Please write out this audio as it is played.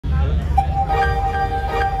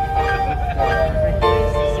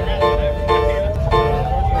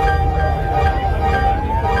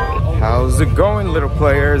How's it going, little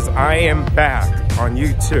players? I am back on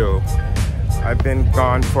YouTube. I've been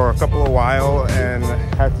gone for a couple of while and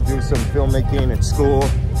had to do some filmmaking at school.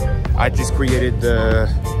 I just created the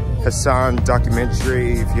Hassan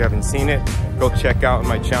documentary. If you haven't seen it, go check out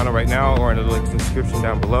my channel right now or in the link in the description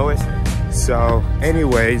down below it. So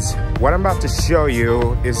anyways, what I'm about to show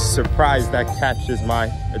you is a surprise that catches my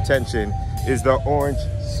attention, is the orange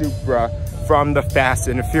Supra from the Fast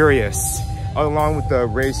and the Furious, along with the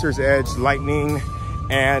Racer's Edge, Lightning,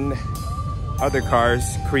 and other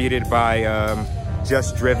cars created by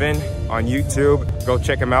Just Driven on YouTube. Go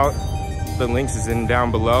check them out. The links is in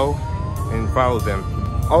down below and follow them.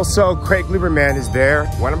 Also, Craig Lieberman is there.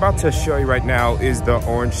 What I'm about to show you right now is the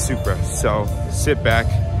orange Supra. So sit back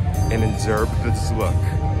and observe this look.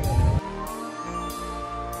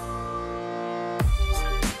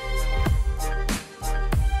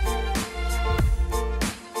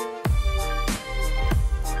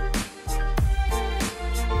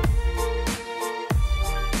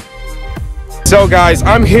 So guys,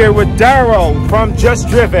 I'm here with Daryl from Just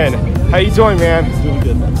Driven. How you doing, man? Doing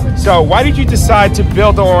good. So why did you decide to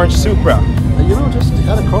build the orange Supra? You know, just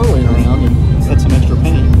had a car laying around and had some extra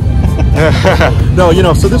paint. No, you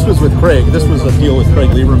know, so this was with Craig. This was a deal with Craig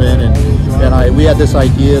Lieberman, and we had this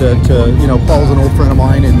idea to you know, Paul's an old friend of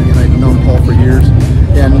mine, and I've known Paul for years.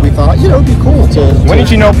 And we thought, you know, it'd be cool to... When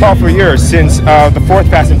did you know Paul for years? Since the fourth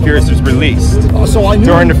Fast and Furious was released? So I knew...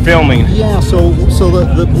 During the filming. Yeah, so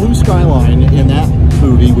the blue Skyline in that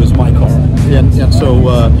movie was my car. And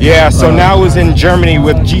so... yeah, so now it was in Germany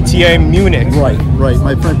with GTA Munich. Right, right.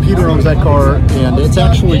 My friend Peter owns that car, and it's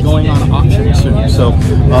actually going on auction soon. So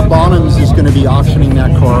Bonhams is going to be auctioning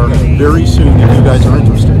that car very soon if you guys are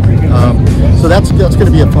interested. So that's going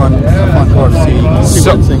to be a fun car to see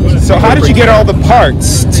what things... So how did you get all the parts?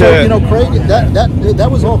 So, you know, Craig, that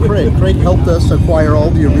was all Craig. Craig helped us acquire all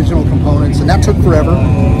the original components, and that took forever.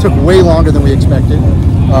 It took way longer than we expected.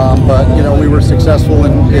 But, you know, we were successful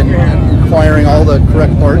in acquiring all the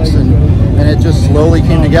correct parts, and it just slowly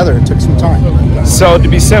came together. It took some time. So, to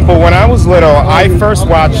be simple, when I was little, I first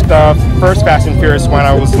watched the first Fast and Furious when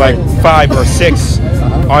I was like 5 or 6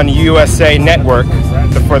 on USA Network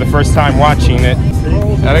for the first time watching it.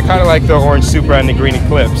 And I kind of like the orange Supra and the green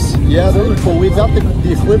Eclipse. Yeah, those are cool. We've got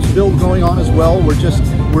the Eclipse build going on as well. We're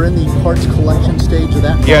in the parts collection stage of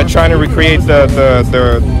that car. Yeah, trying to recreate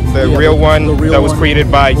the real one that was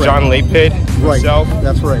created by John Lapid himself. Right,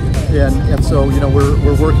 that's right. And so, you know,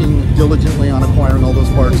 we're working diligently on acquiring all those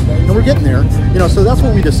parts, and we're getting there. You know, so that's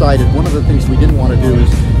what we decided. One of the things we didn't want to do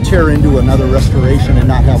is tear into another restoration and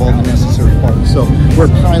not have all the necessary parts. So we're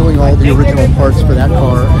piling all the original parts for that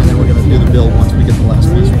car, and then we're going to do the build once we get the last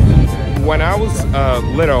piece. When I was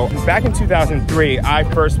little, back in 2003, I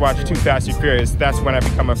first watched Too Fast and Furious. That's when I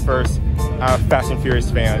became a first Fast and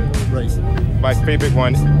Furious fan. Right. My favorite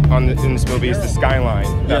one in this movie is the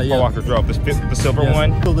Skyline that Paul Walker drove, the silver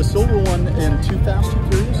one. So the silver one in Too Fast, Too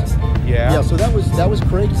Furious? Yeah. Yeah, so that was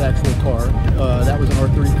Craig's actual car. That was an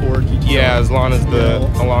R34 GTR. Yeah,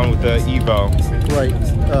 along with the Evo.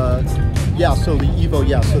 Right. Yeah, so the Evo,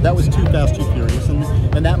 yeah, so that was Too Fast, Too Furious,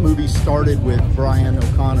 and that movie started with Brian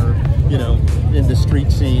O'Connor, you know, in the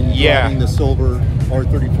street scene, driving the silver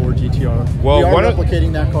R34 GTR. Well, we are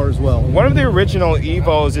replicating that car as well. One of the original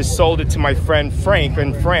Evos is sold it to my friend Frank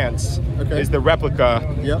in France. Okay. Is the replica.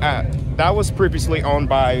 Yep. That was previously owned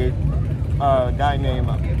by a guy named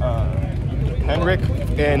Henrik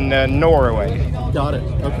in Norway. Got it.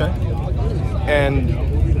 Okay. And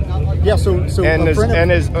yeah, so as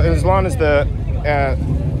long as the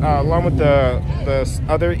along with the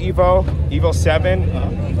other Evo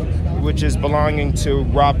 7, which is belonging to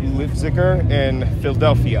Rob Liefziger in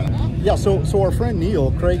Philadelphia. Yeah, so our friend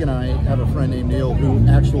Neil, Craig and I have a friend named Neil who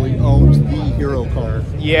actually owns the hero car.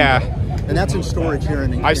 Yeah. And that's in storage here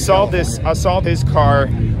in I saw this car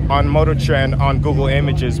on Motor Trend on Google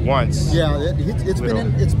Images once. Yeah,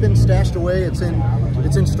 it's been stashed away. It's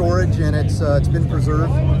in storage, and it's been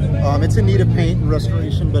preserved. It's in need of paint and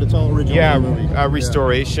restoration, but it's all original. Yeah,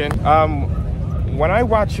 restoration. When I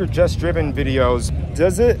watch your Just Driven videos,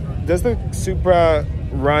 does the Supra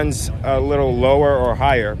runs a little lower or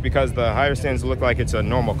higher? Because the higher stands look like it's a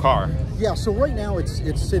normal car. Yeah, so right now it's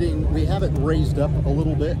sitting, we have it raised up a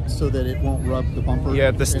little bit so that it won't rub the bumper.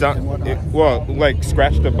 Yeah, like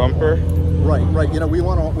scratch the bumper. Right. You know, we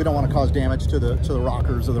don't want to cause damage to the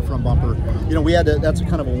rockers or the front bumper. You know, that's a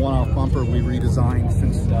kind of a one-off bumper we redesigned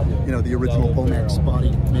since, you know, the original Pomex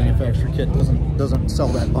body manufacturer kit doesn't sell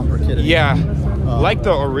that bumper kit anymore. Yeah, like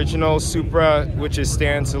the original Supra, which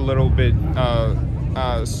stands a little bit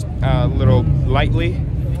little lightly.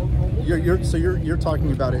 You're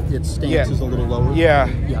talking about it. Its stance is a little lower. Yeah.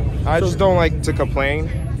 Yeah. I just don't like to complain.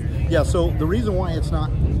 Yeah. So the reason why it's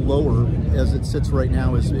not lower as it sits right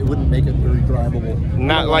now is it wouldn't make it very drivable.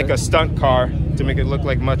 Not like a stunt car, to make it look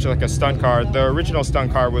like much like a stunt car. The original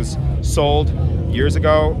stunt car was sold years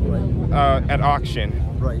ago at auction.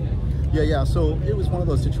 Right. Yeah. Yeah. So it was one of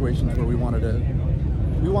those situations where we wanted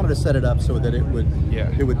to set it up so that it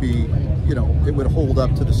would be, you know, it would hold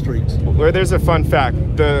up to the streets. Where there's a fun fact,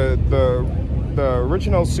 the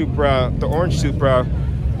original Supra, the orange Supra,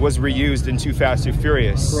 was reused in Too Fast, Too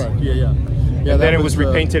Furious. Correct. Yeah. Yeah. Yeah. And then it was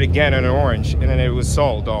repainted again in orange, and then it was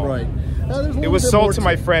sold all. Right. It was sold to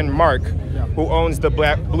my friend Mark, who owns the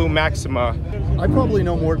blue Maxima. I probably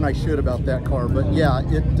know more than I should about that car, but yeah,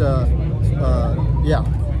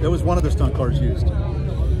 it was one of the stunt cars used.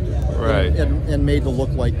 Right. And made to look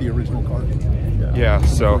like the original car. Yeah,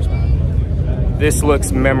 so this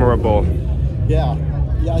looks memorable. Yeah.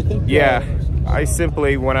 Yeah, I think. Yeah, I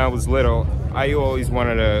simply, when I was little, I always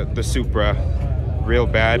wanted the Supra real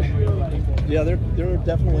bad. Yeah, they're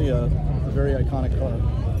definitely a very iconic car.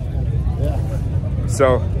 Yeah.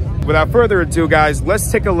 So, without further ado, guys,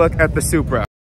 let's take a look at the Supra.